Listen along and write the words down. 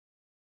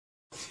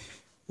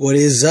What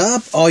is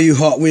up, all you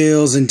Hot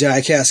Wheels and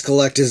diecast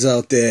collectors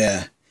out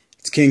there?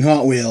 It's King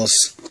Hot Wheels,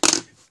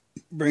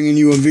 bringing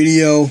you a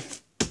video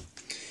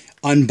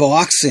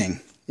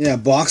unboxing. Yeah,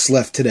 box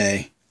left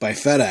today by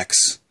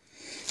FedEx.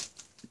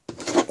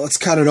 Let's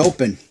cut it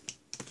open.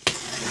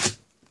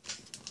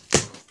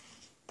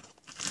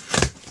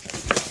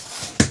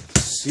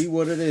 See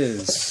what it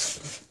is.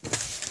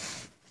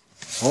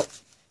 Oh,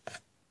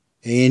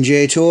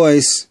 A&J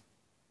Toys.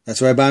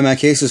 That's where I buy my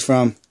cases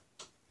from.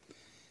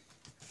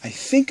 I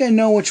think I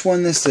know which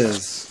one this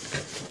is.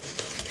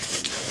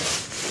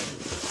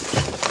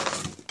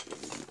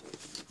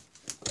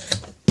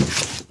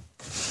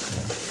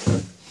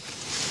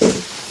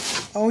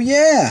 Oh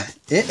yeah,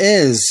 it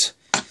is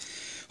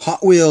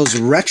Hot Wheels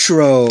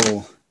Retro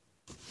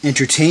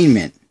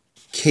Entertainment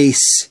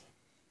Case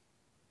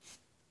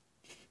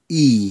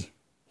E.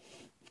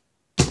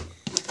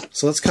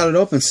 So let's cut it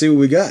open and see what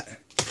we got.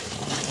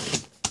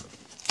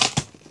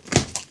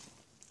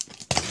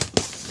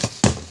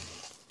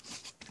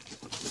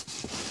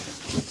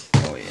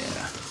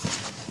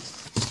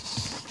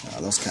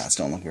 Those cats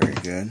don't look very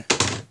good.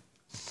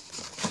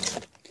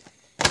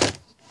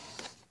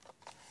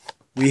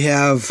 We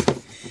have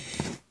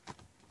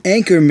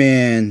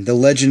Anchorman, The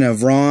Legend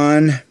of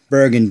Ron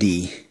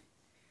Burgundy.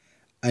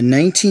 A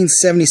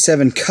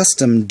 1977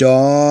 custom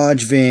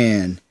Dodge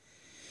van.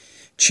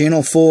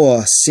 Channel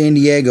 4, San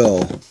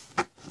Diego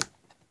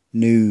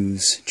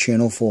News.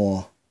 Channel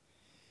 4.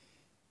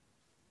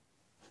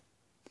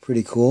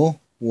 Pretty cool.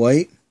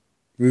 White.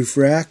 Roof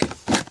rack.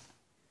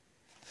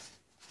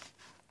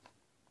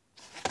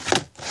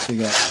 We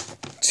got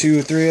 2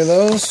 or 3 of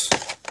those.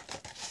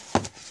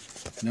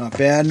 Not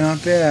bad,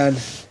 not bad.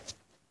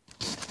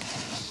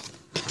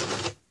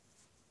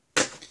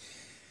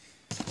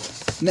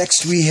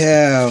 Next we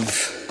have,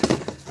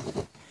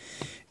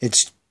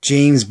 it's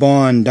James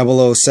Bond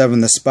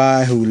 007, The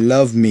Spy Who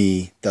Loved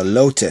Me, the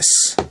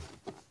Lotus.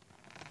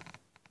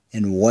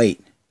 In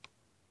white.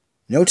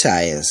 No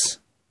tires.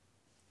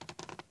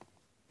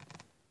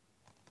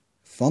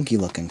 Funky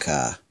looking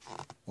car.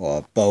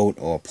 Or boat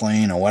or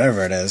plane or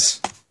whatever it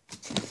is.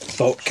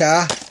 Boat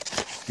car.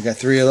 We got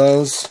 3 of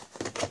those.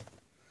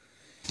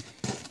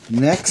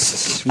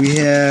 Next, we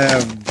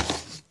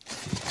have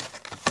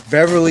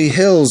Beverly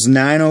Hills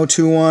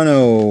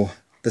 90210,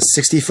 the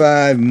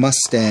 65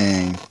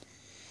 Mustang.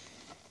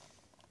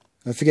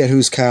 I forget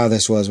whose car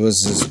this was.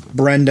 Was this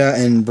Brenda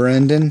and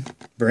Brandon?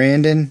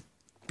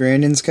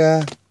 Brandon's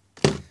car?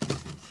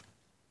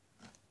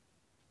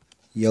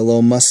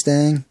 Yellow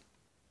Mustang.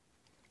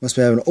 Must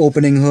have an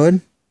opening hood.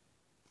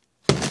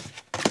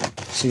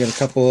 So you got a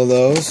couple of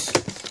those.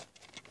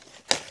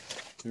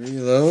 3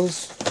 of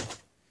those.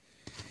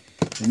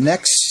 And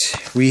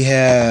next we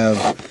have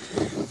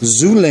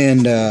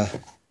Zoolander.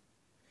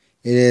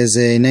 It is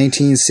a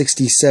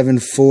 1967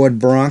 Ford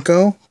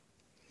Bronco.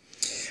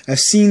 I've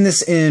seen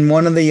this in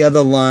one of the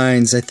other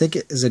lines. I think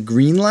it is a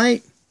green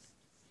light.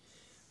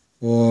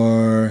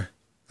 Or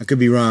I could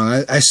be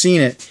wrong. I've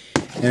seen it.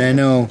 And I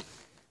know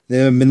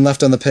they've been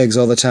left on the pegs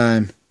all the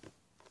time.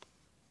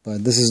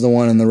 But this is the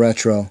one in the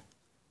retro.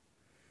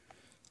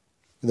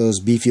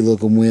 Those beefy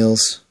looking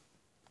wheels.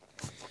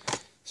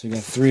 So we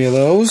got 3 of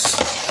those.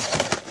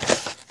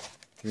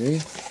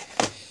 3.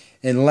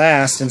 And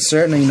last, and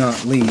certainly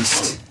not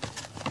least,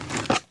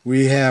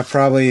 we have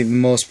probably the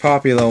most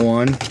popular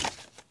one.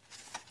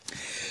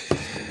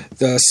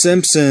 The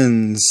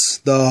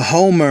Simpsons. The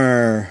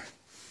Homer.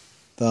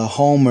 The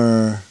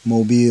Homer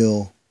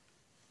Mobile.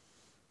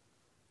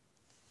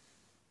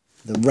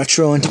 The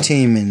Retro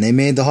Entertainment. They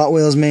made the Hot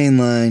Wheels main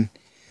line.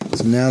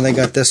 So now they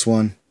got this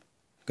one.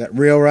 Got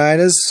real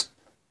riders.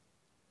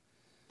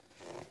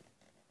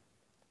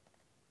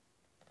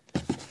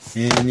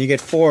 And you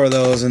get 4 of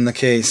those in the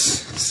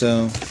case.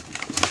 So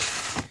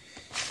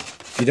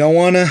if you don't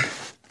want to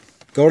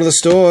go to the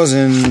stores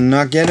and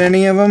not get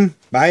any of them,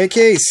 buy a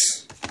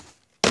case.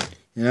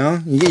 You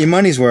know, you get your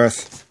money's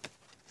worth.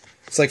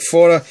 It's like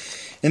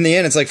in the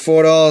end, it's like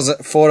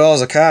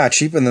 $4 a car,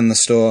 cheaper than the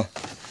store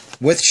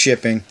with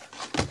shipping.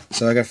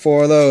 So I got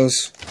 4 of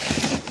those.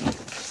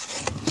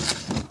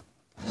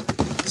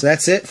 So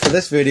that's it for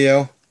this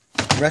video.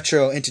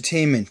 Retro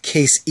Entertainment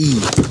Case E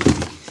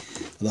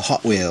of the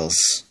Hot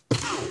Wheels.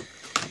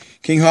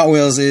 King Hot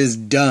Wheels is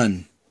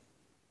done.